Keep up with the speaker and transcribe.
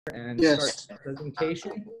and Yes. start the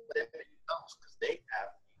presentation.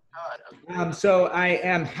 So I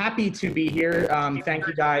am happy to be here. Thank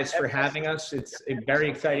you guys for having us. It's very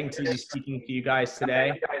exciting to be speaking to you guys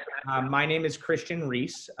today. My name is Christian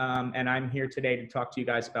Ries, and I'm here today to talk to you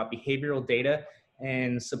guys about behavioral data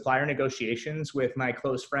and supplier negotiations with my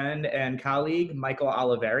close friend and colleague, Michael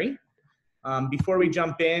Oliveri. Before we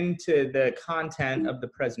jump into the content of the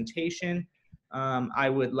presentation, I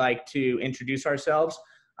would like to introduce ourselves.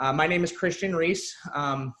 My name is Christian Ries.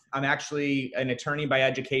 I'm actually an attorney by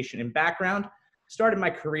education and background. Started my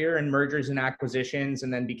career in mergers and acquisitions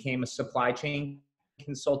and then became a supply chain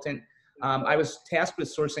consultant. I was tasked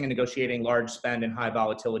with sourcing and negotiating large spend and high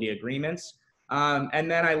volatility agreements. And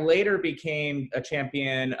then I later became a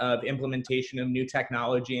champion of implementation of new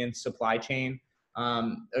technology and supply chain,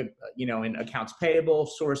 in accounts payable,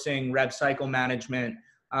 sourcing, rev cycle management,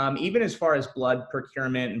 even as far as blood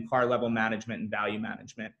procurement and par level management and value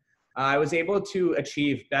management. I was able to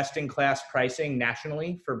achieve best-in-class pricing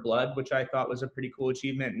nationally for blood, which I thought was a pretty cool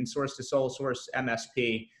achievement, and source to sole source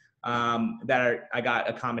MSP that I got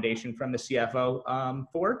accommodation from the CFO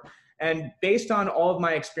for. And based on all of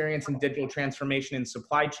my experience in digital transformation and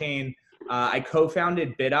supply chain, I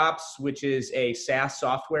co-founded BidOps, which is a SaaS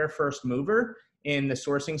software first mover in the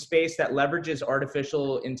sourcing space that leverages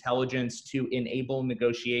artificial intelligence to enable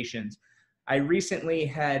negotiations. I recently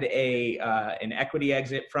had an equity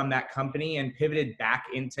exit from that company and pivoted back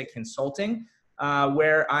into consulting,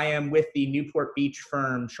 where I am with the Newport Beach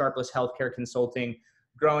firm, Sharpless Healthcare Consulting,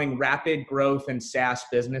 growing rapid growth and SaaS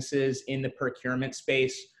businesses in the procurement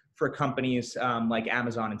space for companies like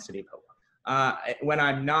Amazon and City of Hope. When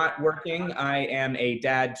I'm not working, I am a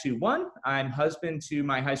dad to one. I'm husband to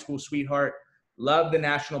my high school sweetheart, love the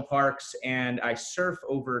national parks, and I surf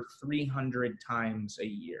over 300 times a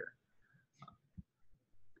year.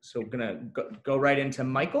 So we're gonna go right into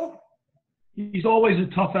Michael. He's always a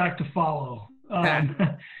tough act to follow.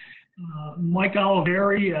 Mike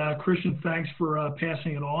Oliveri, Christian, thanks for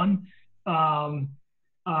passing it on.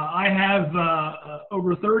 I have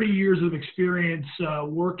over 30 years of experience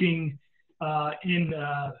working in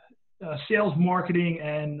sales, marketing,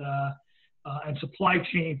 and supply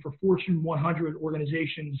chain for Fortune 100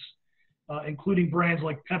 organizations, including brands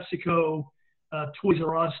like PepsiCo, Toys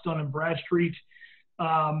R Us, Dun & Bradstreet.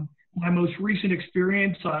 My most recent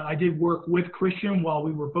experience, I did work with Christian while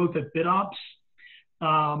we were both at BidOps.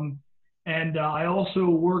 And I also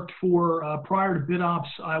worked for, prior to BidOps,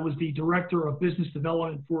 I was the director of business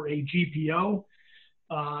development for a GPO,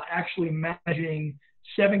 actually managing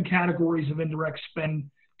 7 categories of indirect spend,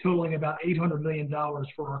 totaling about $800 million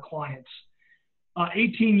for our clients.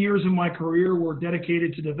 18 years of my career were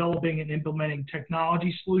dedicated to developing and implementing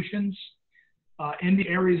technology solutions in the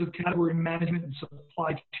areas of category management and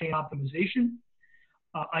supply chain optimization.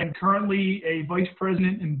 I'm currently a vice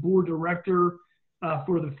president and board director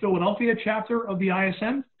for the Philadelphia chapter of the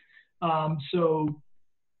ISM. So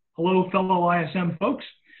hello, fellow ISM folks.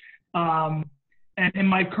 And in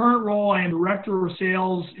my current role, I am director of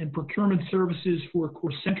sales and procurement services for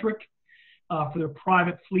Corcentric for their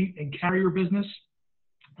private fleet and carrier business.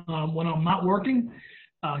 When I'm not working,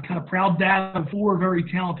 kind of proud dad of 4 very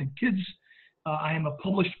talented kids. I am a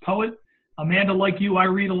published poet. Amanda, like you, I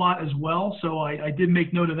read a lot as well, so I did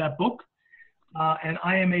make note of that book. And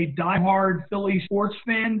I am a diehard Philly sports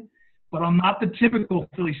fan, but I'm not the typical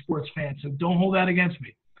Philly sports fan, so don't hold that against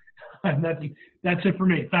me. That's it for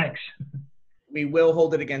me. Thanks. We will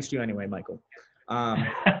hold it against you anyway, Michael.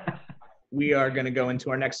 We are going to go into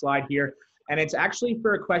our next slide here. And it's actually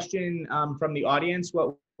for a question from the audience.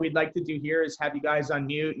 What we'd like to do here is have you guys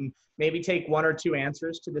unmute and maybe take 1 or 2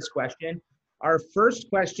 answers to this question. Our first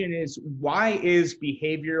question is, why is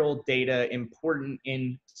behavioral data important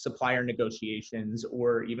in supplier negotiations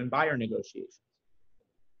or even buyer negotiations?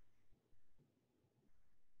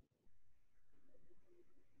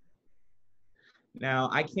 Now,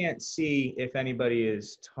 I can't see if anybody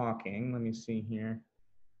is talking. Let me see here.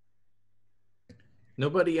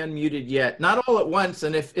 Nobody unmuted yet. Not all at once.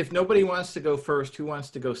 And if nobody wants to go first, who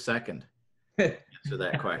wants to go second? Answer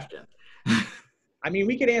that question. I mean,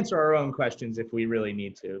 we could answer our own questions if we really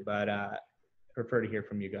need to, but prefer to hear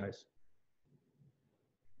from you guys.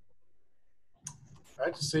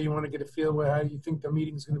 I just say you want to get a feel of how you think the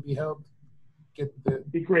meeting's going to be held.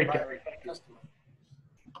 Be great, Gary.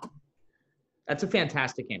 That's a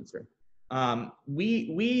fantastic answer.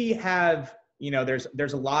 We have,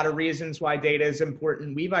 there's a lot of reasons why data is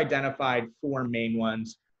important. We've identified 4 main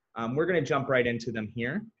ones. We're going to jump right into them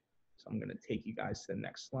here. So I'm going to take you guys to the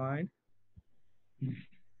next slide.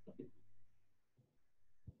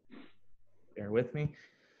 Bear with me.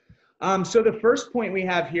 So the first point we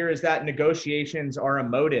have here is that negotiations are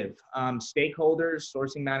emotive. Stakeholders,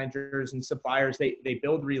 sourcing managers, and suppliers, they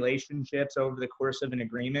build relationships over the course of an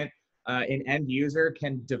agreement. An end user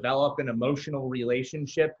can develop an emotional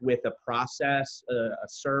relationship with a process, a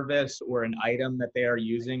service, or an item that they are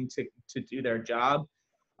using to do their job.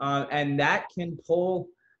 And that can pull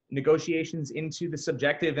negotiations into the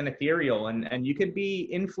subjective and ethereal. And you could be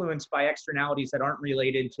influenced by externalities that aren't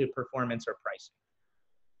related to performance or pricing.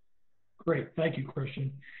 Great. Thank you,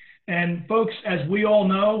 Christian. And folks, as we all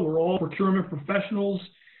know, we're all procurement professionals.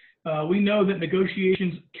 We know that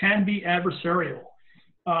negotiations can be adversarial.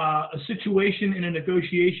 A situation in a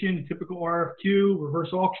negotiation, a typical RFQ,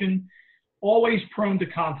 reverse auction, always prone to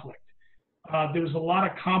conflict. There's a lot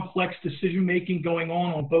of complex decision-making going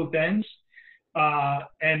on both ends,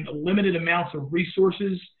 and limited amounts of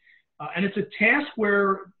resources. And it's a task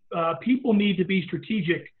where people need to be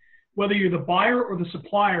strategic, whether you're the buyer or the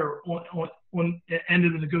supplier on the end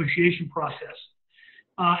of the negotiation process.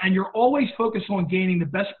 And you're always focused on gaining the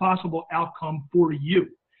best possible outcome for you.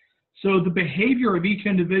 So the behavior of each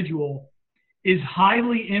individual is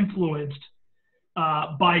highly influenced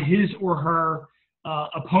by his or her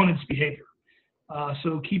opponent's behavior.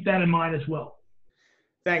 So keep that in mind as well.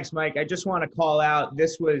 Thanks, Mike. I just want to call out,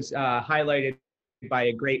 this was highlighted by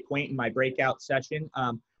a great point in my breakout session,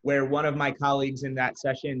 where one of my colleagues in that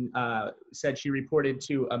session said she reported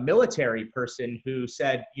to a military person who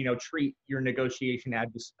said, you know, treat your negotiation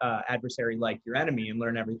adversary like your enemy and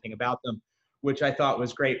learn everything about them, which I thought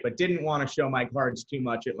was great, but didn't want to show my cards too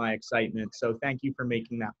much at my excitement. So thank you for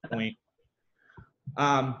making that point.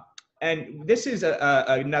 And this is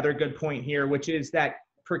another good point here, which is that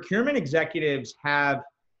procurement executives have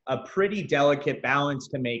a pretty delicate balance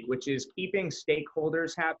to make, which is keeping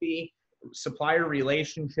stakeholders happy, supplier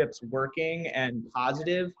relationships working and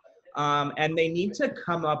positive, and they need to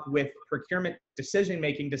come up with procurement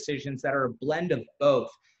decision-making decisions that are a blend of both.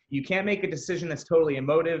 You can't make a decision that's totally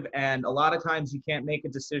emotive, and a lot of times you can't make a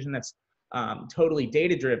decision that's totally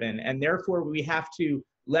data-driven, and therefore we have to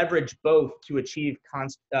leverage both to achieve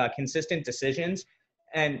consistent decisions.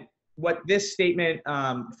 And what this statement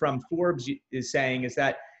from Forbes is saying is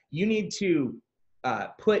that you need to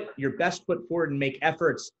put your best foot forward and make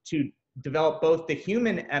efforts to develop both the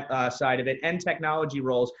human side of it and technology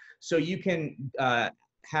roles so you can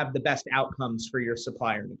have the best outcomes for your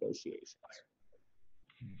supplier negotiations.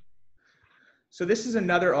 So this is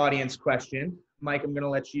another audience question. Mike, I'm going to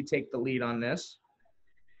let you take the lead on this.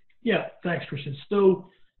 Yeah, thanks, Christian. So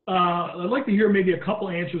I'd like to hear maybe a couple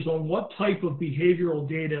answers on what type of behavioral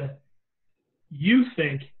data you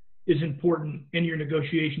think is important in your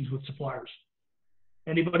negotiations with suppliers.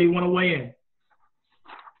 Anybody want to weigh in?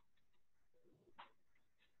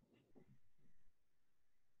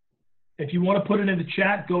 If you want to put it in the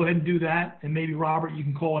chat, go ahead and do that. And maybe Robert, you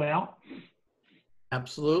can call it out.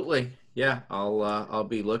 Absolutely. Yeah, I'll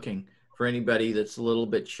be looking for anybody that's a little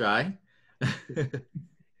bit shy.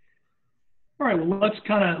 All right, well,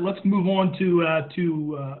 let's move on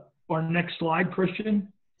to our next slide,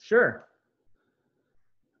 Christian. Sure.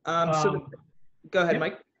 So go ahead,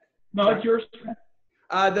 Mike. No, it's yours.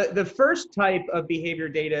 The first type of behavior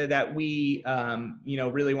data that we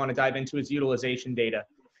really want to dive into is utilization data.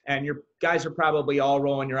 And your guys are probably all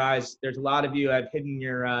rolling your eyes. There's a lot of you have hidden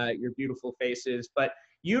your beautiful faces, but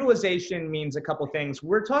utilization means a couple things.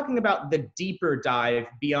 We're talking about the deeper dive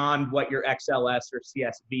beyond what your XLS or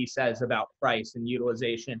CSV says about price and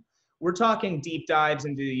utilization. We're talking deep dives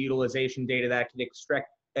into the utilization data that can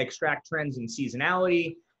extract trends in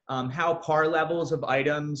seasonality, how par levels of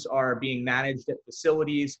items are being managed at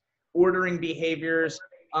facilities, ordering behaviors,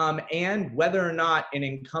 and whether or not an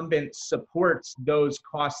incumbent supports those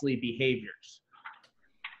costly behaviors.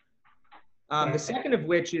 The second of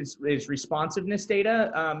which is responsiveness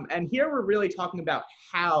data. And here we're really talking about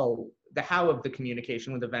the how of the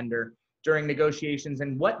communication with the vendor during negotiations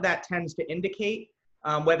and what that tends to indicate,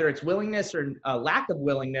 whether it's willingness or a lack of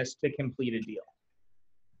willingness to complete a deal.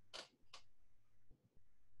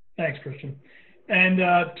 Thanks, Christian. And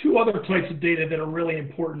two other types of data that are really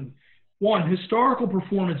important. One, historical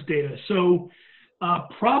performance data. So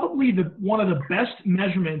probably one of the best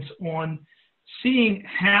measurements on seeing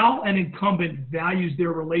how an incumbent values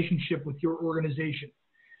their relationship with your organization.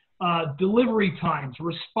 Delivery times,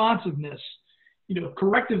 responsiveness,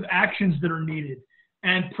 corrective actions that are needed,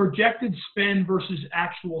 and projected spend versus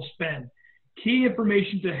actual spend. Key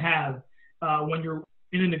information to have when you're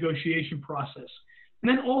in a negotiation process. And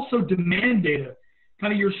then also demand data,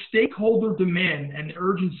 kind of your stakeholder demand and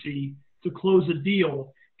urgency to close a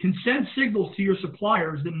deal can send signals to your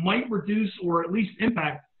suppliers that might reduce or at least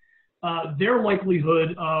impact their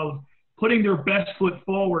likelihood of putting their best foot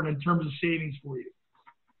forward in terms of savings for you.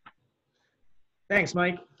 Thanks,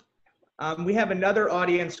 Mike. We have another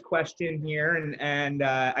audience question here, and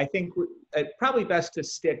I think it's probably best to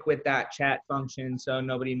stick with that chat function so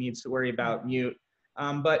nobody needs to worry about mute.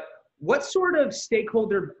 But what sort of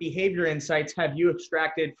stakeholder behavior insights have you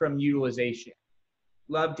extracted from utilization?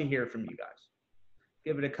 Love to hear from you guys.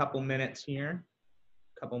 Give it a couple minutes here,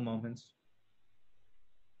 a couple moments.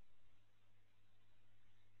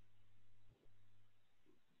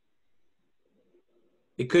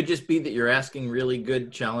 It could just be that you're asking really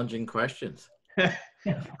good, challenging questions.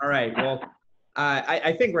 All right, well,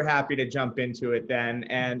 I think we're happy to jump into it then.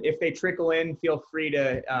 And if they trickle in, feel free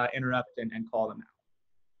to interrupt and call them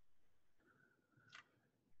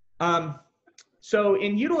out. So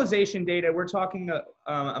in utilization data, we're talking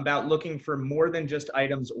about looking for more than just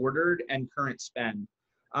items ordered and current spend.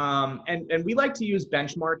 And we like to use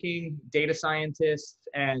benchmarking, data scientists,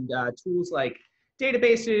 and tools like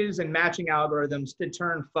databases and matching algorithms to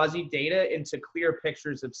turn fuzzy data into clear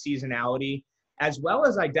pictures of seasonality, as well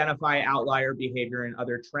as identify outlier behavior and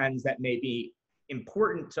other trends that may be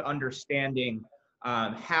important to understanding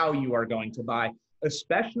how you are going to buy,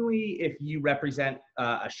 especially if you represent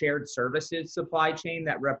a shared services supply chain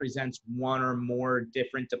that represents one or more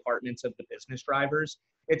different departments of the business drivers.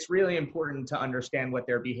 It's really important to understand what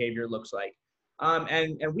their behavior looks like.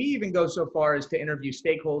 And we even go so far as to interview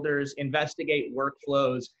stakeholders, investigate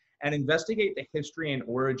workflows, and investigate the history and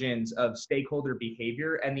origins of stakeholder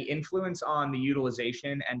behavior and the influence on the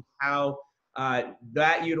utilization and how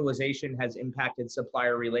that utilization has impacted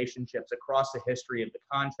supplier relationships across the history of the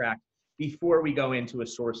contract before we go into a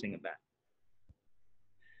sourcing event.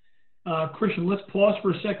 Christian, let's pause for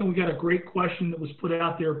a second. We got a great question that was put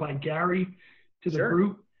out there by Gary to the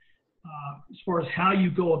group. As far as how you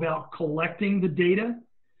go about collecting the data.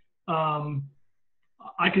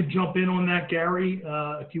 I could jump in on that, Gary,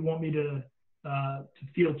 if you want me to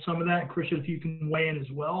field some of that. And Christian, if you can weigh in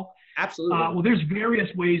as well. Absolutely. Well, there's various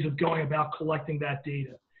ways of going about collecting that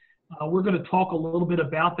data. We're going to talk a little bit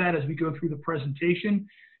about that as we go through the presentation,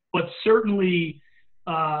 but certainly,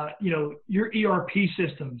 you know, your ERP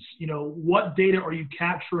systems, you know, what data are you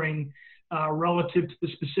capturing relative to the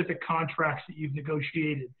specific contracts that you've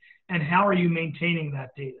negotiated, and how are you maintaining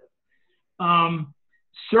that data?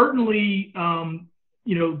 Certainly,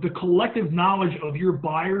 you know, the collective knowledge of your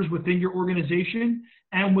buyers within your organization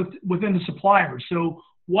and within the suppliers. So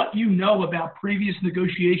what you know about previous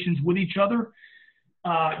negotiations with each other,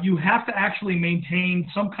 you have to actually maintain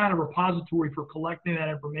some kind of repository for collecting that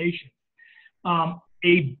information.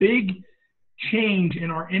 A big change in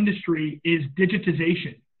our industry is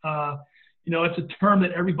digitization. You know, it's a term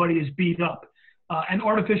that everybody has beat up, and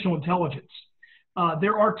artificial intelligence.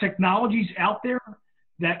 There are technologies out there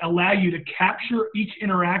that allow you to capture each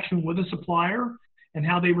interaction with a supplier and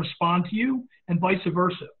how they respond to you, and vice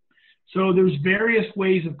versa. So there's various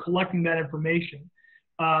ways of collecting that information.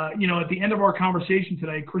 You know, at the end of our conversation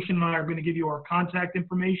today, Christian and I are going to give you our contact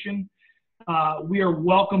information. We are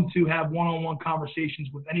welcome to have one-on-one conversations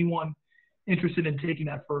with anyone interested in taking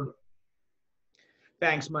that further.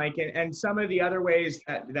 Thanks, Mike. And some of the other ways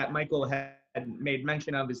that Michael had made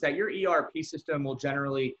mention of is that your ERP system will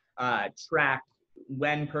generally track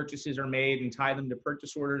when purchases are made and tie them to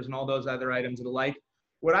purchase orders and all those other items of the like.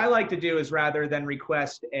 What I like to do is, rather than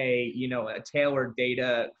request a tailored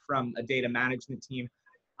data from a data management team,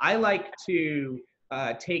 I like to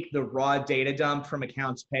take the raw data dump from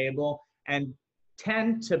accounts payable and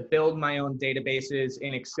tend to build my own databases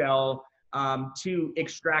in Excel to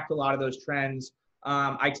extract a lot of those trends.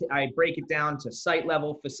 I break it down to site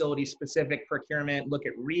level, facility specific procurement, look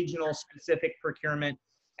at regional specific procurement,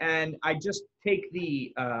 and I just take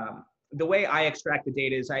the way I extract the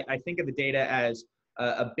data is I think of the data as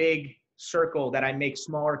a big circle that I make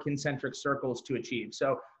smaller concentric circles to achieve.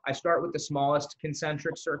 So I start with the smallest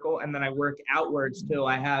concentric circle, and then I work outwards till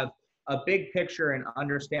I have a big picture and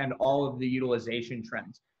understand all of the utilization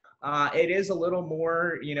trends. It is a little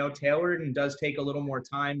more, tailored and does take a little more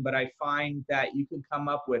time, but I find that you can come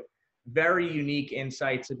up with very unique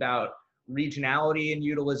insights about regionality and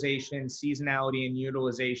utilization, seasonality and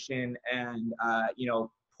utilization, and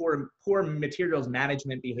poor materials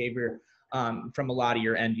management behavior from a lot of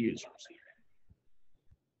your end users.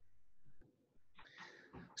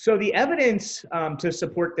 So the evidence to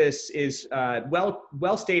support this is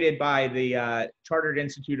well stated by the Chartered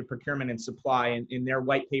Institute of Procurement and Supply in their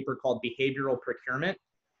white paper called Behavioral Procurement.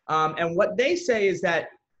 And what they say is that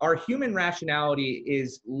our human rationality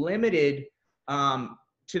is limited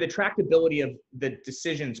to the tractability of the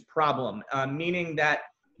decisions problem, meaning that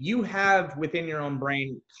you have within your own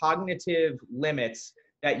brain cognitive limits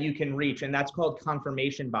that you can reach, and that's called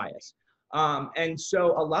confirmation bias. And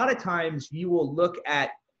so a lot of times you will look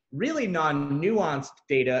at really non-nuanced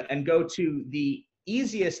data and go to the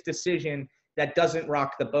easiest decision that doesn't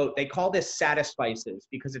rock the boat. They call this satisfices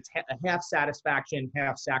because it's a half satisfaction,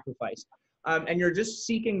 half sacrifice. And you're just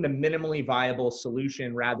seeking the minimally viable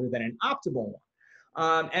solution rather than an optimal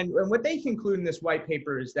one. And what they conclude in this white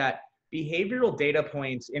paper is that behavioral data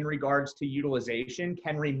points in regards to utilization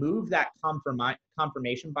can remove that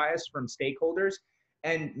confirmation bias from stakeholders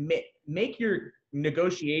and make your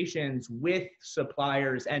negotiations with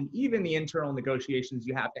suppliers and even the internal negotiations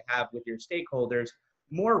you have to have with your stakeholders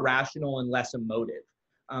more rational and less emotive,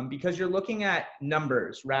 because you're looking at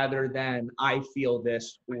numbers rather than I feel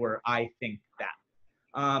this or I think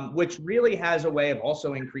that, which really has a way of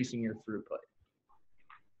also increasing your throughput.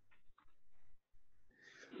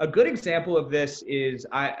 A good example of this is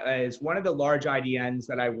one of the large IDNs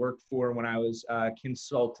that I worked for when I was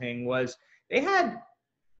consulting was they had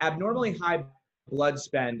abnormally high blood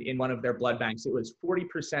spend in one of their blood banks. It was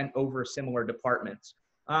 40% over similar departments.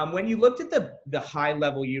 When you looked at the high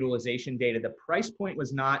level utilization data, the price point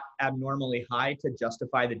was not abnormally high to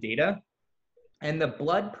justify the data. And the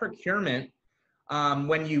blood procurement,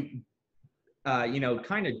 when you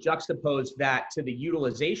kind of juxtapose that to the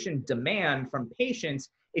utilization demand from patients,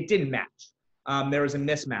 it didn't match. There was a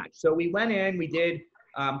mismatch. So we went in, we did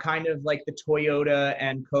kind of like the Toyota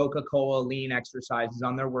and Coca-Cola lean exercises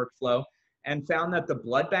on their workflow and found that the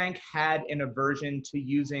blood bank had an aversion to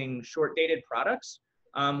using short-dated products,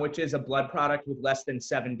 which is a blood product with less than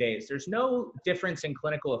 7 days. There's no difference in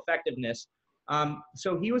clinical effectiveness.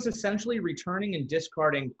 So he was essentially returning and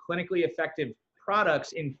discarding clinically effective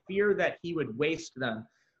products in fear that he would waste them.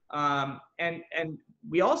 And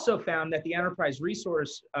we also found that the enterprise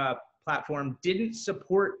resource platform didn't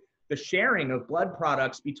support the sharing of blood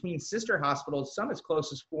products between sister hospitals, some as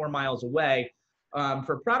close as 4 miles away,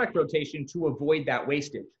 for product rotation to avoid that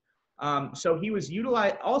wastage. So he was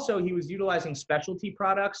utilizing specialty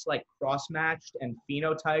products like cross-matched and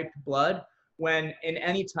phenotyped blood when in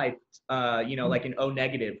any type, like an O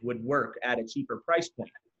negative would work at a cheaper price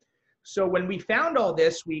point. So when we found all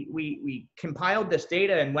this, we compiled this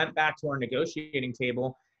data and went back to our negotiating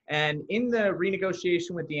table. And in the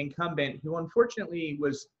renegotiation with the incumbent, who unfortunately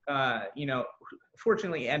was,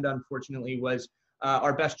 fortunately and unfortunately was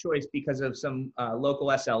our best choice because of some local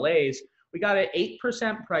SLAs, we got an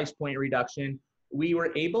 8% price point reduction. We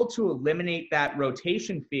were able to eliminate that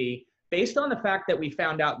rotation fee based on the fact that we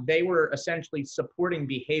found out they were essentially supporting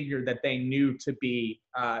behavior that they knew to be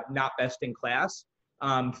not best in class,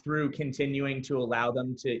 through continuing to allow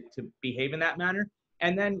them to behave in that manner.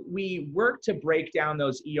 And then we worked to break down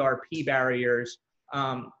those ERP barriers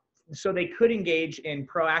so they could engage in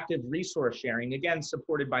proactive resource sharing, again,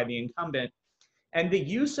 supported by the incumbent. And the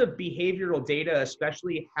use of behavioral data,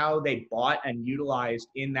 especially how they bought and utilized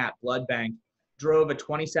in that blood bank, drove a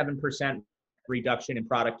 27% reduction in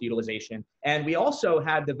product utilization. And we also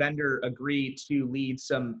had the vendor agree to lead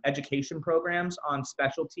some education programs on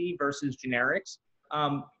specialty versus generics,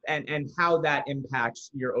 and how that impacts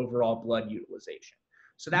your overall blood utilization.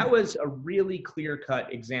 So that was a really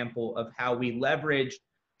clear-cut example of how we leverage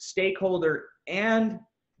stakeholder and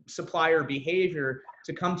supplier behavior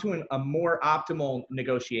to come to a more optimal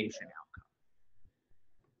negotiation outcome.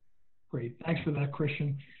 Great, thanks for that,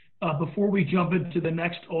 Christian. Before we jump into the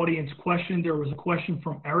next audience question, there was a question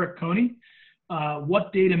from Eric Coney.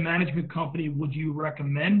 What data management company would you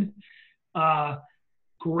recommend?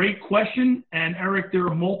 Great question. And Eric, there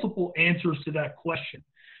are multiple answers to that question.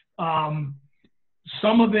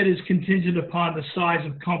 Some of it is contingent upon the size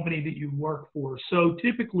of company that you work for. So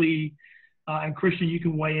typically, and Christian, you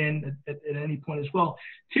can weigh in at any point as well.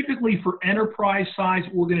 Typically for enterprise size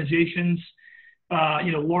organizations,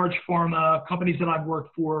 large pharma companies that I've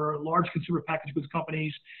worked for, large consumer packaged goods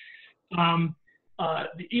companies,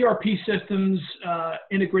 the ERP systems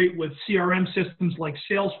integrate with CRM systems like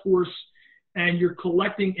Salesforce, and you're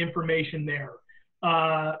collecting information there.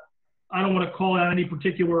 I don't want to call out any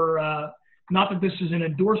particular, not that this is an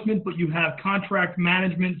endorsement, but you have contract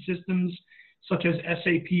management systems such as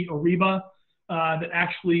SAP Ariba that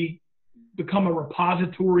actually become a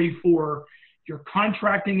repository for your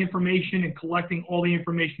contracting information and collecting all the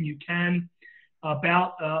information you can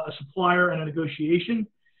about a supplier and a negotiation.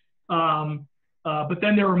 But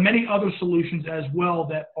then there are many other solutions as well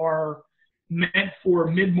that are meant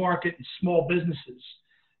for mid-market and small businesses.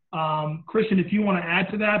 Christian, if you want to add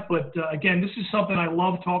to that, but again, this is something I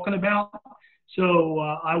love talking about. So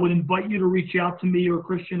I would invite you to reach out to me or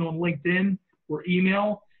Christian on LinkedIn or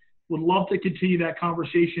email. Would love to continue that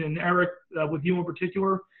conversation. And Eric, with you in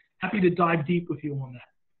particular, happy to dive deep with you on that.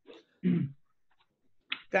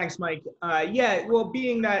 Thanks, Mike. Yeah, well,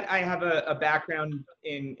 being that I have a background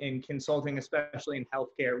in consulting, especially in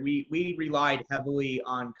healthcare, we relied heavily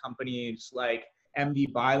on companies like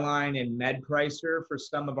MD Byline and MedPricer for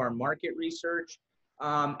some of our market research.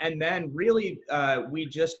 And then really,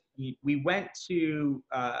 we went to,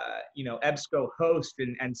 EBSCO host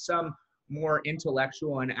and some more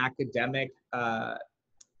intellectual and academic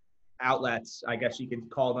outlets, I guess you could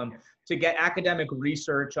call them, to get academic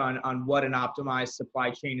research on what an optimized supply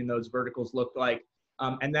chain in those verticals looked like.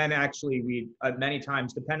 And then actually we, many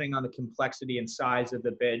times, depending on the complexity and size of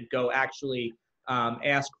the bid, go actually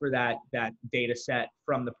ask for that data set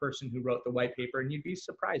from the person who wrote the white paper. And you'd be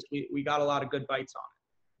surprised, we got a lot of good bites on it.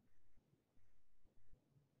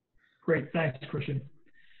 Great, thanks, Christian.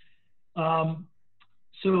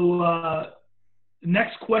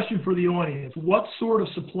 Next question for the audience. What sort of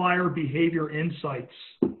supplier behavior insights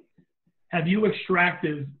have you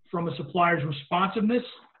extracted from a supplier's responsiveness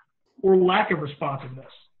or lack of responsiveness?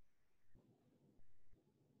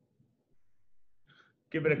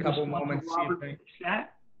 Give it a couple moments.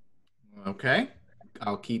 Chat. Okay,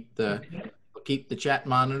 I'll keep the chat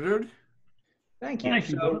monitored. Thank you. Thank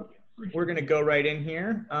you. So we're going to go right in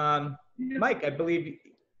here. Mike, I believe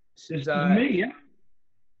this is me. Yeah.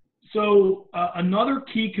 So another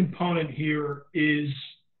key component here is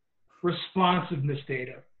responsiveness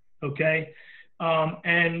data, okay?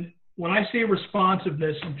 And when I say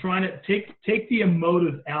responsiveness, I'm trying to take the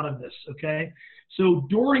emotive out of this, okay? So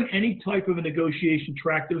during any type of a negotiation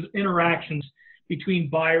track, there's interactions between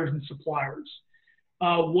buyers and suppliers.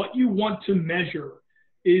 What you want to measure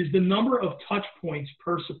is the number of touch points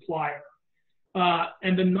per supplier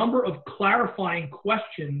and the number of clarifying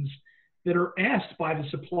questions that are asked by the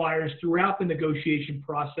suppliers throughout the negotiation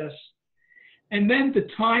process, and then the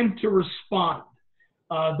time to respond.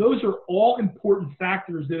 Those are all important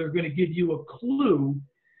factors that are going to give you a clue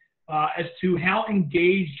as to how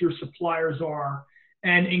engaged your suppliers are,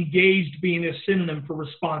 and engaged being a synonym for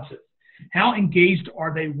responsive. How engaged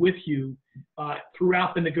are they with you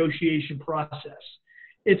throughout the negotiation process?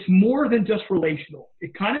 It's more than just relational.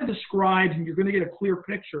 It kind of describes, and you're going to get a clear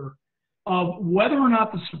picture of whether or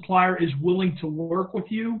not the supplier is willing to work with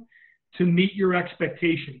you to meet your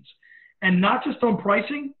expectations. And not just on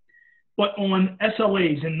pricing, but on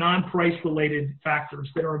SLAs and non-price related factors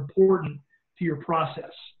that are important to your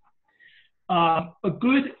process. A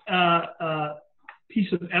good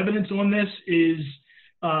piece of evidence on this is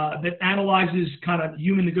that analyzes kind of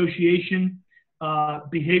human negotiation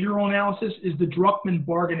behavioral analysis is the Druckmann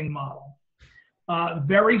bargaining model.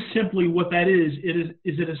 Very simply, what that is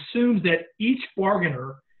it assumes that each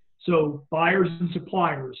bargainer, so buyers and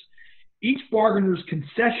suppliers, each bargainer's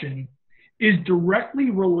concession is directly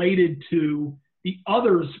related to the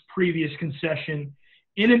other's previous concession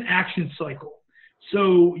in an action cycle.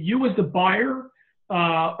 So you as the buyer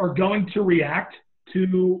are going to react to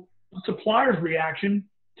the supplier's reaction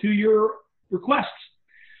to your requests.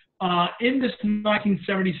 In this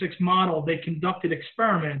 1976 model, they conducted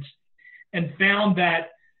experiments and found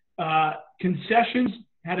that concessions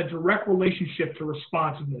had a direct relationship to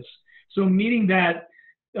responsiveness. So meaning that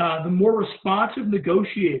the more responsive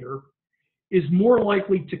negotiator is more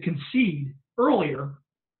likely to concede earlier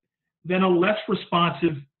than a less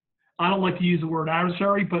responsive, I don't like to use the word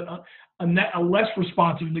adversary, but a less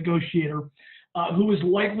responsive negotiator who is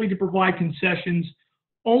likely to provide concessions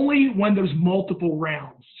only when there's multiple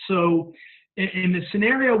rounds. So in the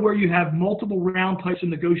scenario where you have multiple round types of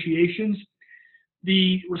negotiations,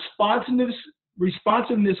 the responsiveness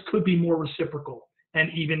could be more reciprocal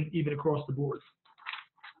and even across the board.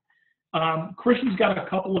 Christian's got a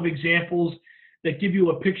couple of examples that give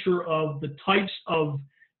you a picture of the types of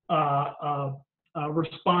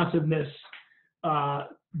responsiveness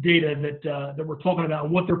data that we're talking about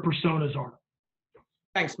and what their personas are.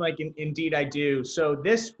 Thanks, Mike. Indeed, I do. So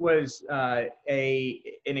this was an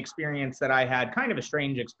experience that I had, kind of a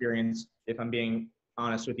strange experience, if I'm being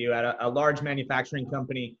honest with you, at a large manufacturing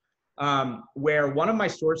company where one of my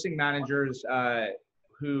sourcing managers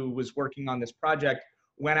who was working on this project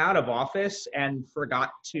went out of office and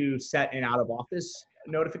forgot to set an out of office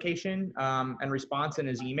notification and response in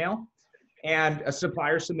his email. And a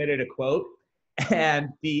supplier submitted a quote, and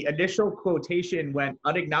the initial quotation went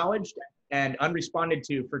unacknowledged and unresponded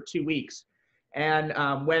to for 2 weeks. And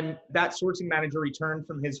when that sourcing manager returned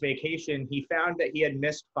from his vacation, he found that he had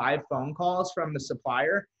missed 5 phone calls from the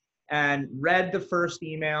supplier and read the first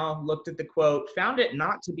email, looked at the quote, found it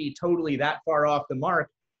not to be totally that far off the mark,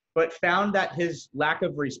 but found that his lack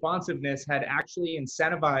of responsiveness had actually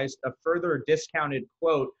incentivized a further discounted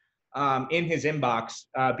quote in his inbox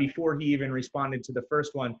before he even responded to the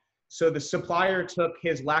first one. So the supplier took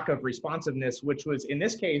his lack of responsiveness, which was in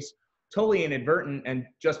this case totally inadvertent and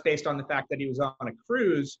just based on the fact that he was on a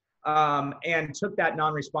cruise, and took that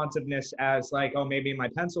non-responsiveness as like, oh, maybe my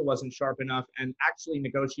pencil wasn't sharp enough, and actually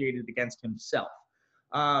negotiated against himself.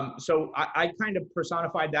 So I kind of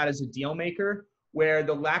personified that as a deal maker, where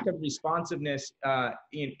the lack of responsiveness,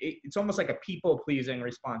 it's almost like a people-pleasing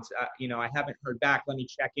response. I haven't heard back, let me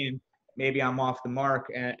check in, maybe I'm off the mark,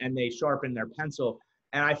 and they sharpen their pencil.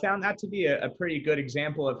 And I found that to be a pretty good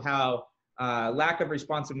example of how lack of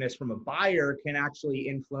responsiveness from a buyer can actually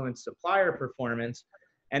influence supplier performance.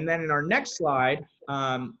 And then in our next slide,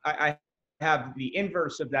 I have the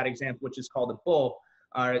inverse of that example, which is called a bull,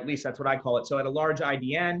 or at least that's what I call it. So at a large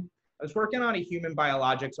IDN, I was working on a human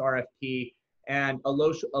biologics RFP, and a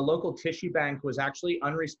local tissue bank was actually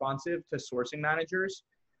unresponsive to sourcing managers.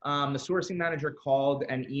 The sourcing manager called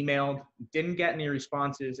and emailed, didn't get any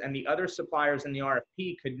responses, and the other suppliers in the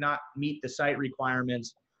RFP could not meet the site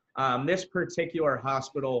requirements. This particular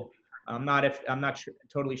hospital, I'm not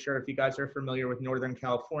totally sure if you guys are familiar with Northern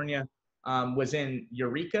California, was in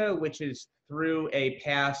Eureka, which is through a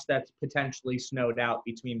pass that's potentially snowed out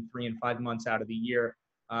between 3 and 5 months out of the year,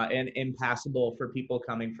 and impassable for people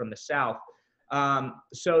coming from the south.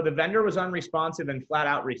 So the vendor was unresponsive and flat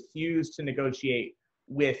out refused to negotiate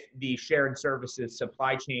with the shared services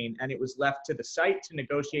supply chain, and it was left to the site to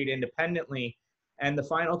negotiate independently. And the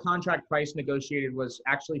final contract price negotiated was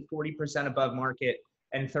actually 40% above market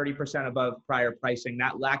and 30% above prior pricing.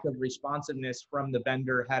 That lack of responsiveness from the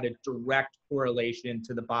vendor had a direct correlation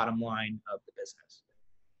to the bottom line of the business.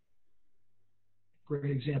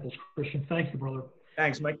 Great examples, Christian. Thank you, brother.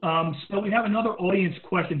 Thanks, Mike. So we have another audience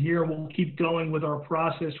question here. We'll keep going with our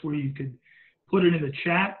process where you could put it in the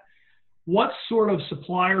chat. What sort of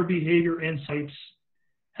supplier behavior insights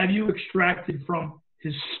have you extracted from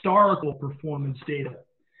historical performance data?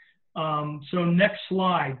 So next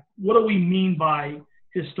slide, what do we mean by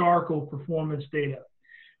historical performance data?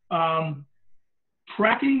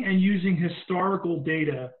 Tracking and using historical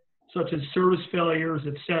data, such as service failures,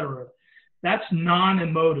 etc., that's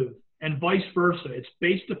non-emotive, and vice versa. It's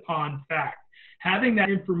based upon fact. Having that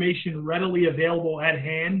information readily available at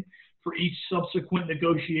hand for each subsequent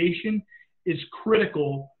negotiation is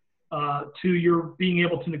critical to your being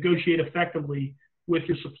able to negotiate effectively with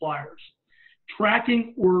your suppliers.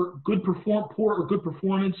 Tracking or poor or good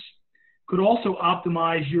performance could also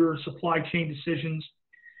optimize your supply chain decisions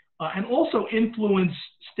and also influence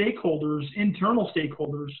stakeholders, internal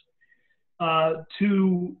stakeholders,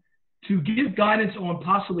 to give guidance on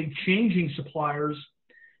possibly changing suppliers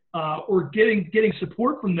or getting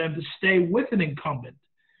support from them to stay with an incumbent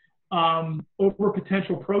over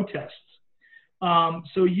potential protests.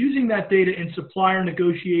 So using that data in supplier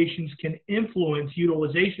negotiations can influence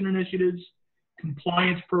utilization initiatives,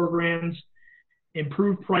 compliance programs,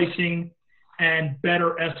 improved pricing, and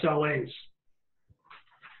better SLAs.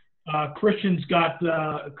 Christian's got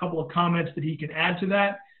a couple of comments that he can add to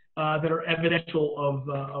that that are evidential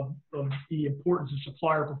of the importance of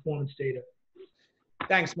supplier performance data.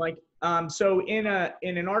 Thanks, Mike. So in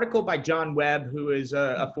an article by John Webb, who is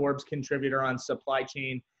a Forbes contributor on supply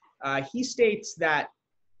chain, he states that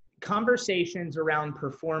conversations around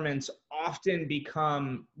performance often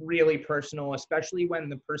become really personal, especially when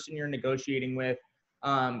the person you're negotiating with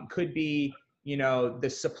could be, the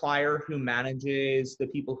supplier who manages the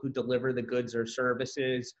people who deliver the goods or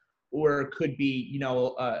services, or could be,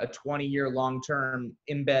 a 20-year long-term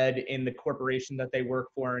embed in the corporation that they work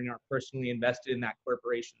for and are personally invested in that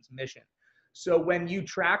corporation's mission. So when you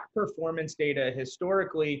track performance data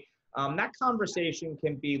historically, that conversation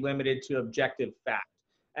can be limited to objective fact.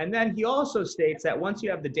 And then he also states that once you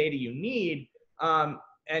have the data you need,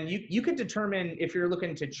 and you could determine if you're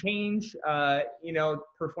looking to change,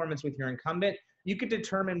 performance with your incumbent, you could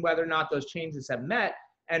determine whether or not those changes have met.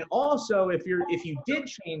 And also, if you did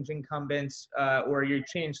change incumbents or you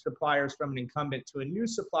change suppliers from an incumbent to a new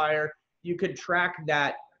supplier, you could track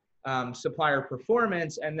that supplier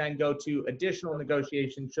performance and then go to additional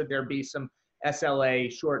negotiations should there be some SLA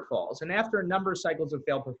shortfalls. And after a number of cycles of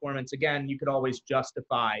failed performance, again, you could always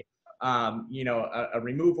justify, a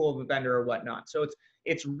removal of a vendor or whatnot. So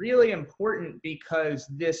it's really important because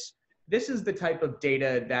this is the type of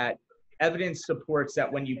data that evidence supports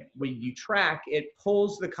that when you track, it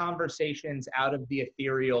pulls the conversations out of the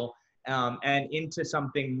ethereal and into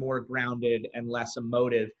something more grounded and less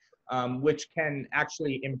emotive, which can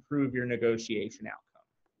actually improve your negotiation outcome.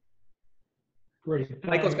 Great.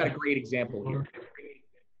 Michael's got a great example here.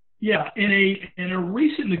 Yeah, in a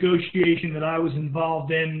recent negotiation that I was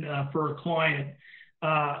involved in for a client,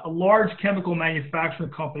 a large chemical manufacturing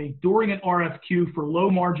company during an RFQ for low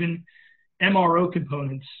margin MRO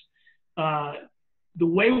components. The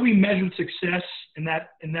way we measured success in that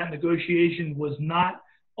negotiation was not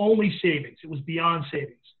only savings, it was beyond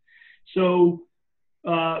savings. So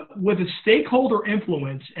with a stakeholder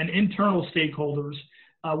influence and internal stakeholders,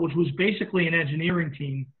 which was basically an engineering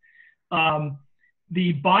team,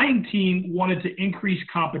 the buying team wanted to increase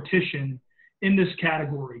competition in this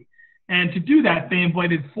category. And to do that, they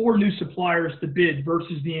invited 4 new suppliers to bid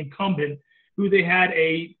versus the incumbent, who they had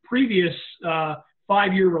a previous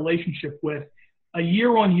 5-year relationship with, a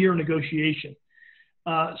year-on-year negotiation.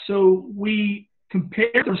 So we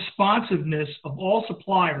compared the responsiveness of all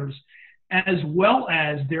suppliers as well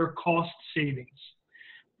as their cost savings.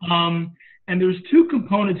 And there's 2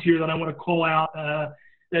 components here that I want to call out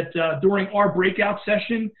that during our breakout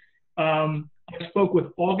session, I spoke with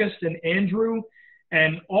August and Andrew,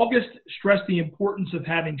 and August stressed the importance of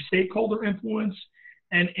having stakeholder influence,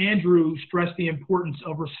 and Andrew stressed the importance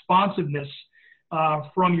of responsiveness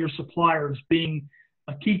from your suppliers being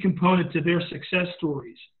a key component to their success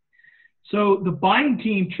stories. So the buying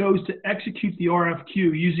team chose to execute the RFQ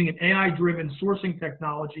using an AI-driven sourcing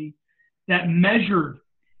technology that measured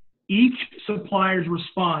each supplier's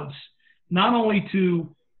response, not only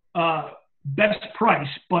to best price,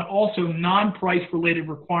 but also non-price related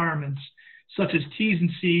requirements, such as T's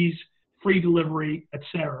and C's, free delivery,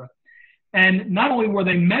 etc. And not only were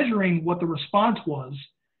they measuring what the response was,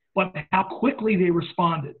 but how quickly they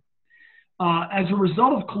responded. As a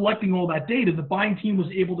result of collecting all that data, the buying team was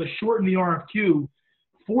able to shorten the RFQ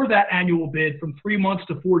for that annual bid from 3 months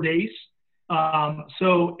to 4 days.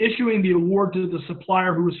 So issuing the award to the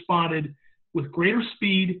supplier who responded with greater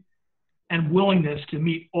speed and willingness to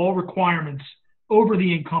meet all requirements over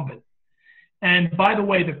the incumbent. And by the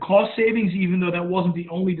way, the cost savings, even though that wasn't the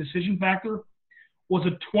only decision factor, was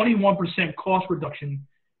a 21% cost reduction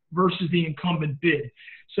versus the incumbent bid.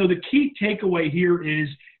 So the key takeaway here is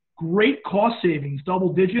great cost savings,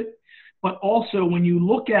 double digit, but also when you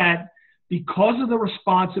look at, because of the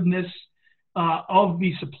responsiveness of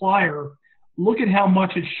the supplier, look at how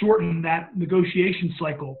much it shortened that negotiation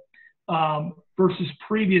cycle versus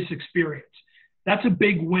previous experience. That's a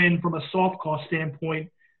big win from a soft cost standpoint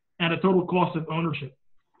and a total cost of ownership.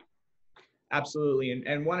 Absolutely.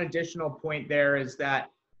 And one additional point there is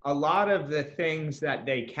that a lot of the things that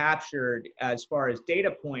they captured as far as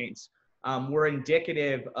data points were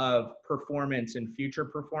indicative of performance and future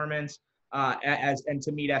performance and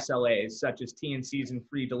to meet SLAs such as T&Cs and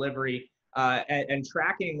free delivery and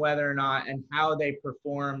tracking whether or not and how they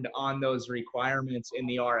performed on those requirements in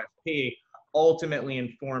the RFP ultimately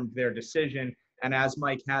informed their decision. And as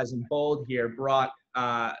Mike has in bold here, brought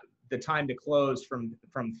the time to close from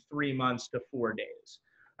 3 months to 4 days.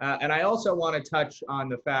 And I also want to touch on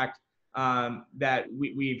the fact that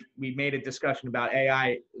we've made a discussion about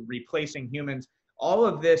AI replacing humans. All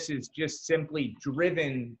of this is just simply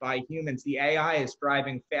driven by humans. The AI is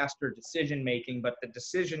driving faster decision making, but the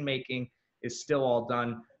decision making is still all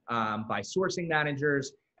done by sourcing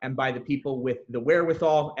managers and by the people with the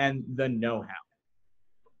wherewithal and the know-how.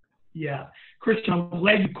 Yeah, Christian, I'm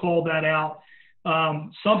glad you called that out.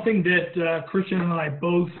 Something that Christian and I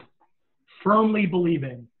both firmly believe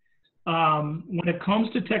in. When it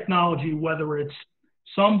comes to technology, whether it's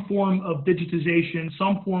some form of digitization,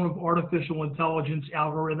 some form of artificial intelligence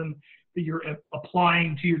algorithm that you're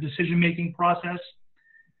applying to your decision-making process,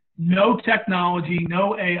 no technology,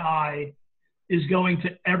 no AI is going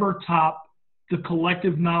to ever top the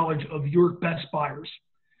collective knowledge of your best buyers.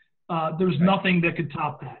 There's nothing that could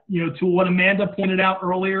top that. You know, to what Amanda pointed out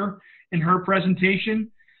earlier in her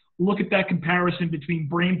presentation, look at that comparison between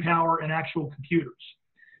brain power and actual computers.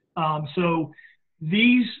 So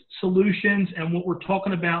these solutions and what we're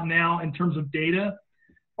talking about now in terms of data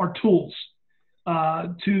are tools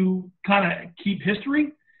to kind of keep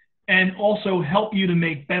history and also help you to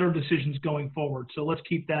make better decisions going forward. So let's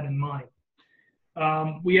keep that in mind.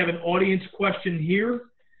 We have an audience question here.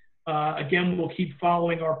 Again, we'll keep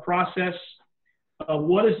following our process.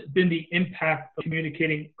 What has been the impact of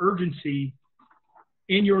communicating urgency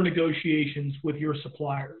in your negotiations with your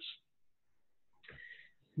suppliers?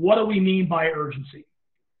 What do we mean by urgency?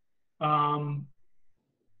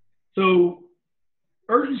 So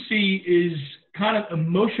urgency is kind of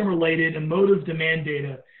emotion related, emotive demand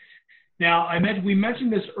data. Now, we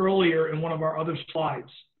mentioned this earlier in one of our other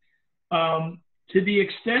slides. To the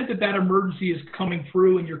extent that that emergency is coming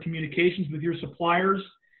through in your communications with your suppliers,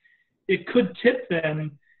 it could tip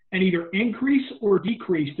them and either increase or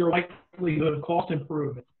decrease their likelihood of cost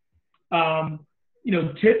improvement. You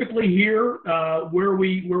know, typically here, where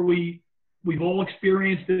we we've all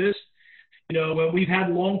experienced this. You know, when we've had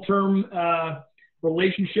long-term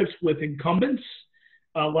relationships with incumbents,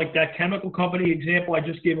 like that chemical company example I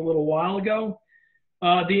just gave a little while ago,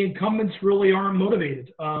 the incumbents really aren't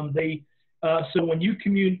motivated. So when you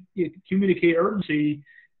communicate urgency,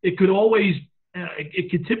 it could always, it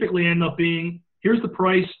could typically end up being, here's the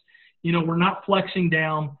price, you know, we're not flexing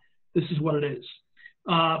down, this is what it is.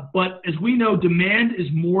 But as we know, demand is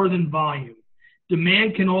more than volume.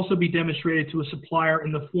 Demand can also be demonstrated to a supplier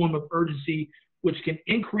in the form of urgency, which can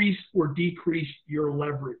increase or decrease your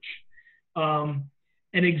leverage. An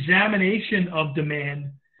examination of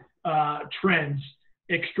demand trends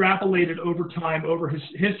extrapolated over time, over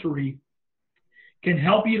history, can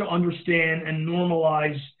help you to understand and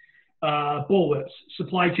normalize bullwhips,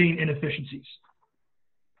 supply chain inefficiencies.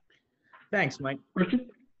 Thanks, Mike. Christian?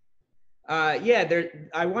 Yeah,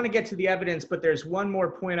 I want to get to the evidence, but there's one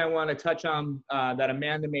more point I want to touch on that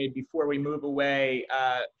Amanda made before we move away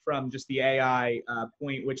from just the AI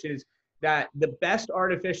point, which is that the best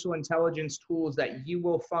artificial intelligence tools that you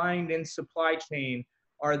will find in supply chain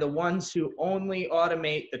are the ones who only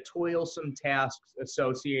automate the toilsome tasks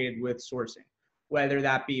associated with sourcing, whether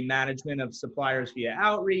that be management of suppliers via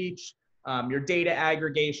outreach, your data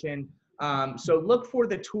aggregation. So look for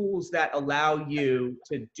the tools that allow you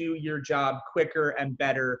to do your job quicker and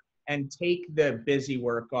better and take the busy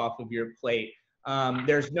work off of your plate.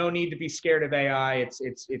 There's no need to be scared of AI.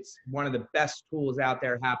 It's one of the best tools out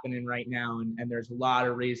there happening right now, and there's a lot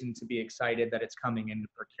of reason to be excited that it's coming into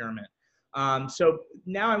procurement. So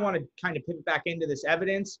now I want to kind of pivot back into this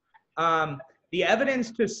evidence. The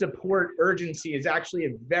evidence to support urgency is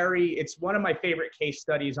actually it's one of my favorite case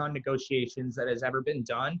studies on negotiations that has ever been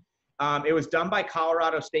done. It was done by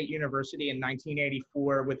Colorado State University in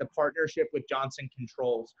 1984 with a partnership with Johnson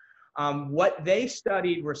Controls. What they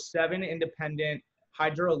studied were 7 independent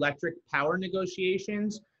hydroelectric power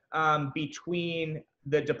negotiations between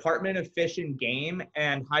the Department of Fish and Game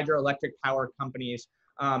and hydroelectric power companies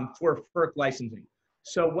for FERC licensing.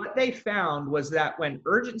 So what they found was that when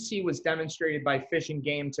urgency was demonstrated by Fish and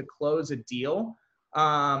Game to close a deal,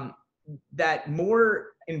 that more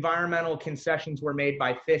environmental concessions were made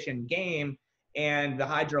by Fish and Game, and the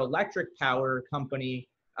hydroelectric power company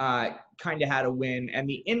kind of had a win. And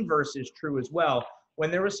the inverse is true as well. When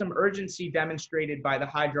there was some urgency demonstrated by the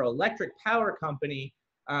hydroelectric power company,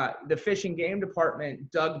 the Fish and Game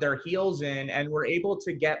department dug their heels in and were able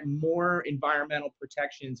to get more environmental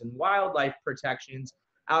protections and wildlife protections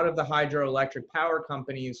out of the hydroelectric power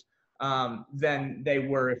companies than they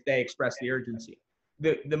were if they expressed the urgency.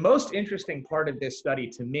 The most interesting part of this study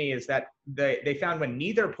to me is that they found when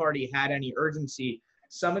neither party had any urgency,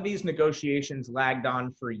 some of these negotiations lagged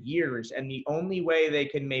on for years, and the only way they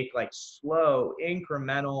can make like slow,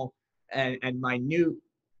 incremental, and minute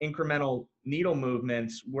incremental needle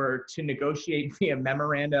movements were to negotiate via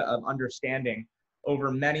memoranda of understanding over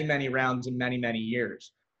many, many rounds and many, many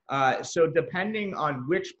years. So depending on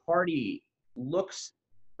which party looks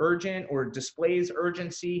urgent or displays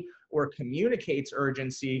urgency or communicates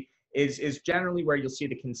urgency is generally where you'll see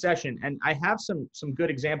the concession. And I have some good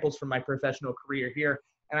examples from my professional career here.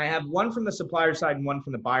 And I have one from the supplier side and one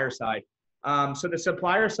from the buyer side. So the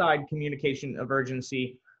supplier side communication of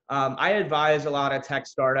urgency, I advise a lot of tech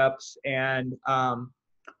startups, and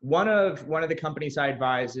one of the companies I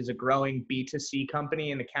advise is a growing B2C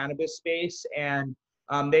company in the cannabis space. And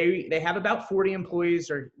they have about 40 employees,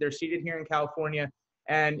 or they're seated here in California.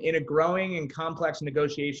 And in a growing and complex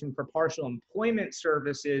negotiation for partial employment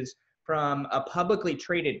services from a publicly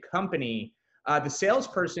traded company, the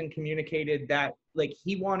salesperson communicated that like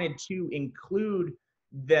he wanted to include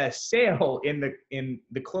the sale in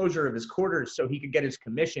the closure of his quarters so he could get his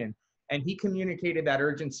commission. And he communicated that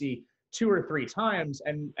urgency 2 or 3 times.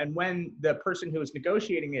 And when the person who was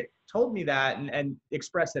negotiating it told me that and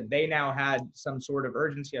expressed that they now had some sort of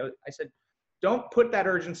urgency, I said, don't put that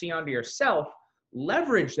urgency onto yourself.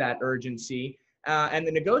 Leverage that urgency, and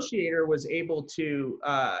the negotiator was able to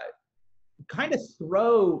kind of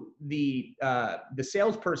throw the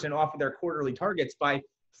salesperson off of their quarterly targets by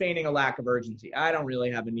feigning a lack of urgency. I don't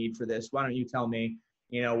really have a need for this. Why don't you tell me,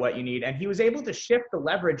 what you need? And he was able to shift the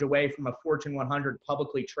leverage away from a Fortune 100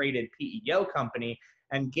 publicly traded PEO company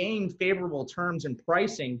and gain favorable terms and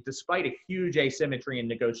pricing despite a huge asymmetry in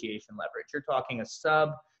negotiation leverage. You're talking a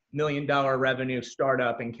sub-$1 million revenue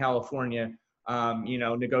startup in California,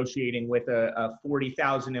 negotiating with a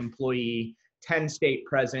 40,000 employee, 10 state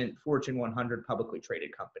present Fortune 100 publicly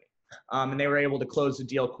traded company. And they were able to close the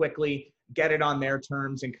deal quickly, get it on their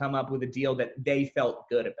terms, and come up with a deal that they felt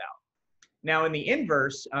good about. Now, in the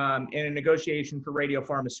inverse, in a negotiation for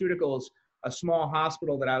radiopharmaceuticals, a small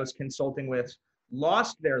hospital that I was consulting with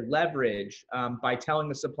lost their leverage by telling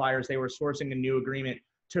the suppliers they were sourcing a new agreement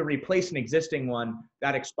to replace an existing one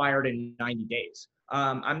that expired in 90 days.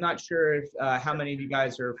 I'm not sure if how many of you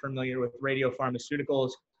guys are familiar with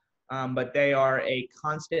radiopharmaceuticals, but they are a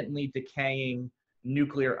constantly decaying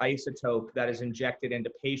nuclear isotope that is injected into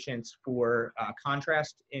patients for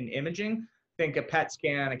contrast in imaging. Think a PET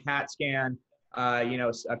scan, a CAT scan,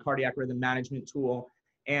 a cardiac rhythm management tool.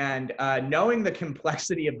 And knowing the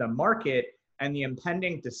complexity of the market and the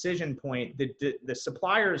impending decision point, the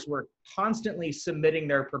suppliers were constantly submitting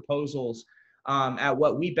their proposals at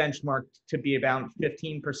what we benchmarked to be about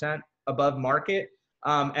 15% above market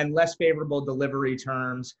and less favorable delivery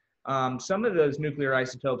terms. Some of those nuclear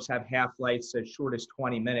isotopes have half-lives as short as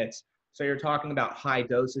 20 minutes. So you're talking about high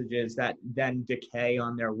dosages that then decay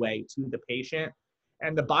on their way to the patient.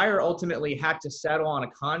 And the buyer ultimately had to settle on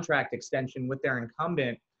a contract extension with their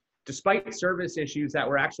incumbent, despite service issues that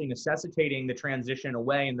were actually necessitating the transition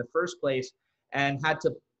away in the first place, and had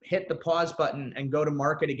to hit the pause button and go to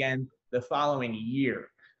market again the following year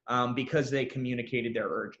because they communicated their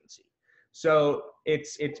urgency. So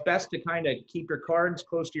it's best to kind of keep your cards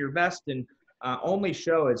close to your vest and only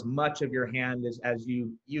show as much of your hand as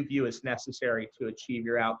you view as necessary to achieve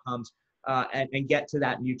your outcomes and get to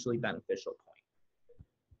that mutually beneficial point.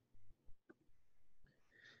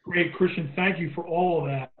 Great, Christian. Thank you for all of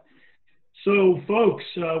that. So, folks,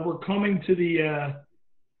 we're coming to the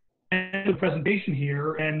end of the presentation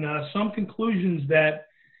here, and some conclusions that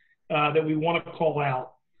we want to call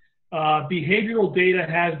out. Behavioral data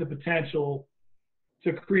has the potential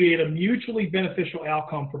to create a mutually beneficial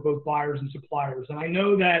outcome for both buyers and suppliers. And I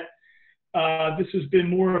know that this has been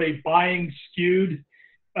more of a buying skewed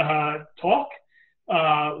talk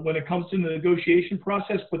when it comes to the negotiation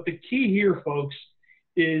process. But the key here, folks,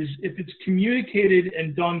 is if it's communicated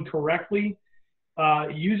and done correctly,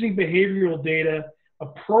 using behavioral data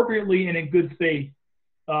appropriately and in good faith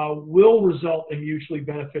will result in mutually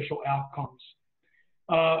beneficial outcomes.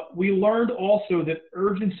 We learned also that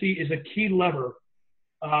urgency is a key lever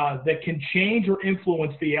that can change or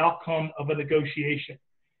influence the outcome of a negotiation.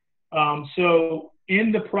 So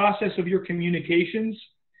in the process of your communications,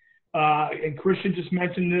 and Christian just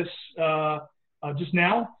mentioned this just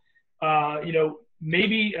now,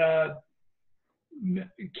 maybe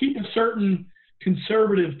keep a certain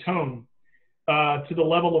conservative tone to the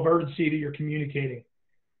level of urgency that you're communicating.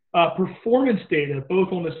 Performance data,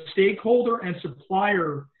 both on the stakeholder and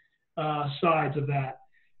supplier sides of that,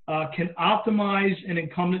 can optimize an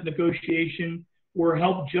incumbent negotiation or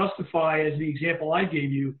help justify, as the example I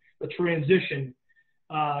gave you, a transition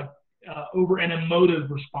over an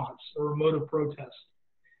emotive response or emotive protest.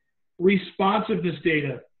 Responsiveness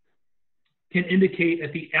data can indicate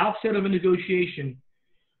at the outset of a negotiation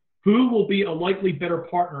who will be a likely better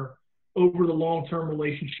partner over the long-term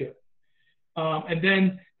relationship. And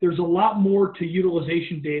then there's a lot more to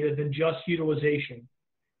utilization data than just utilization.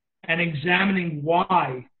 And examining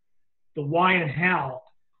the why and how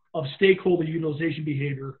of stakeholder utilization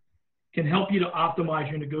behavior can help you to optimize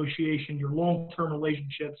your negotiation, your long-term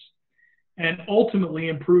relationships, and ultimately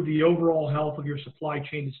improve the overall health of your supply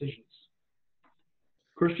chain decisions.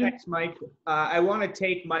 Christian? Thanks, Mike. I want to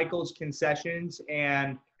take Michael's concessions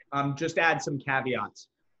and just add some caveats.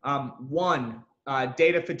 One,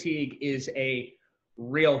 data fatigue is a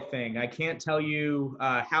real thing. I can't tell you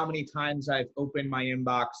how many times I've opened my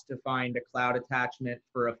inbox to find a cloud attachment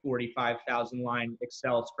for a 45,000 line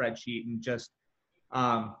Excel spreadsheet and just,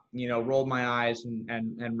 rolled my eyes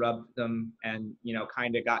and rubbed them and,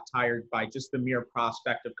 kind of got tired by just the mere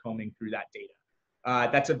prospect of combing through that data.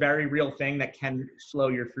 That's a very real thing that can slow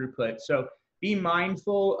your throughput. So be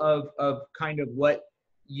mindful of kind of what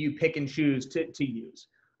you pick and choose to use.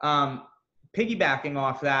 Piggybacking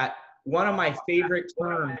off that, one of my favorite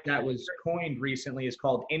terms that was coined recently is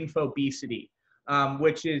called infobesity,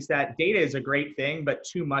 which is that data is a great thing, but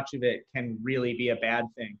too much of it can really be a bad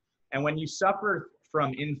thing. And when you suffer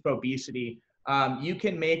from infobesity, you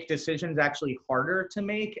can make decisions actually harder to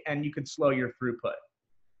make, and you could slow your throughput.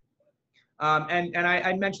 And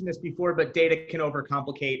I mentioned this before, but data can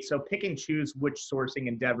overcomplicate. So pick and choose which sourcing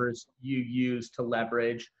endeavors you use to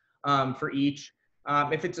leverage for each.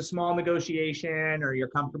 If it's a small negotiation or you're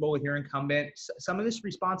comfortable with your incumbent, some of this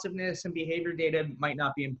responsiveness and behavior data might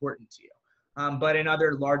not be important to you. But in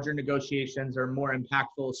other larger negotiations or more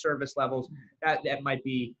impactful service levels, that might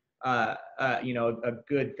be a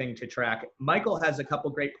good thing to track. Michael has a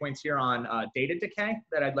couple great points here on data decay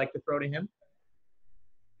that I'd like to throw to him.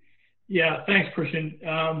 Yeah, thanks, Christian.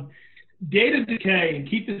 Data decay, and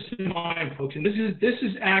keep this in mind, folks, and this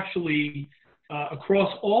is actually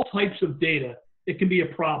across all types of data, it can be a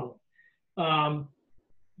problem.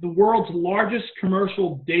 The world's largest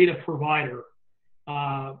commercial data provider,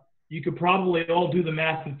 you could probably all do the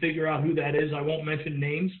math and figure out who that is. I won't mention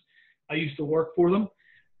names. I used to work for them.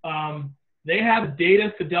 They have a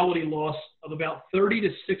data fidelity loss of about 30 to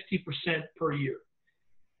 60% per year.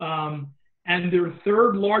 And their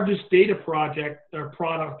third largest data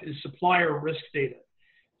product is Supplier risk data.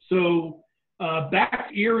 So back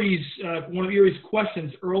to Erie's, one of Erie's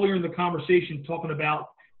questions earlier in the conversation, talking about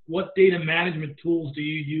what data management tools do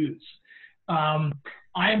you use? I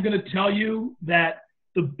am going to tell you that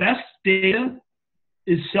the best data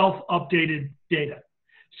is self-updated data.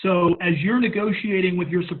 So as you're negotiating with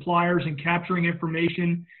your suppliers and capturing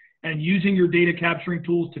information and using your data capturing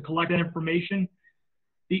tools to collect that information,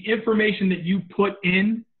 the information that you put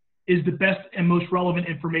in is the best and most relevant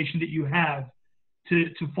information that you have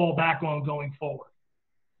to fall back on going forward.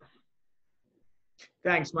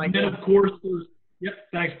 Thanks, Mike. And then, of course, yep,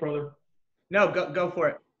 thanks, brother. No, go for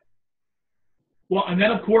it. Well, and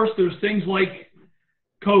then, of course, there's things like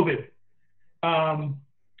COVID.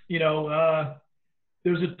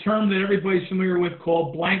 There's a term that everybody's familiar with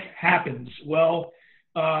called blank happens. Well,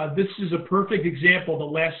 this is a perfect example, the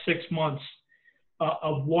last 6 months,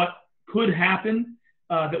 of what could happen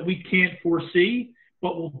that we can't foresee,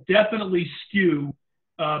 but will definitely skew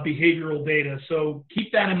behavioral data. So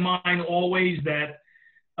keep that in mind always, that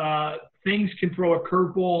things can throw a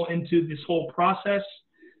curveball into this whole process.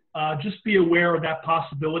 Just be aware of that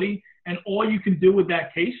possibility. And all you can do with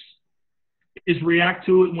that case is react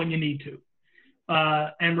to it when you need to.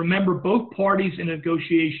 And remember, both parties in a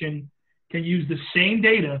negotiation can use the same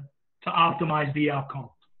data to optimize the outcome.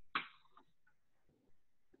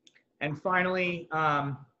 And finally,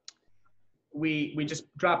 we just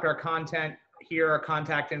dropped our content here, our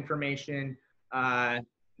contact information.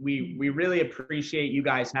 We really appreciate you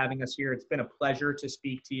guys having us here. It's been a pleasure to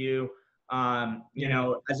speak to you. You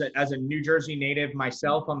know, as a New Jersey native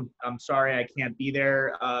myself, I'm sorry I can't be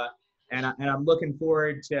there, and I'm looking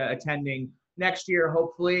forward to attending next year,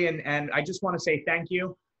 hopefully. And I just want to say thank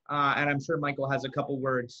you. And I'm sure Michael has a couple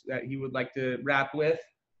words that he would like to wrap with.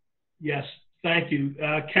 Yes, thank you,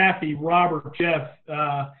 Kathy, Robert, Jeff.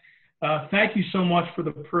 Thank you so much for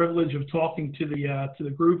the privilege of talking to the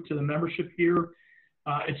group, to the membership here.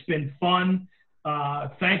 It's been fun.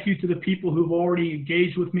 Thank you to the people who've already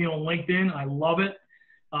engaged with me on LinkedIn. I love it.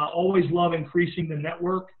 Always love increasing the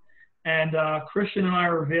network. And Christian and I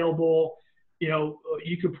are available. You know,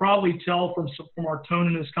 you could probably tell from our tone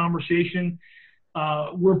in this conversation,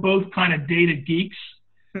 we're both kind of data geeks.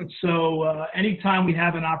 So anytime we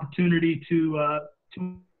have an opportunity to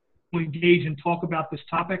engage and talk about this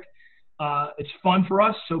topic, it's fun for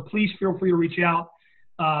us. So please feel free to reach out.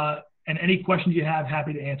 And any questions you have,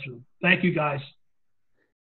 happy to answer them. Thank you, guys.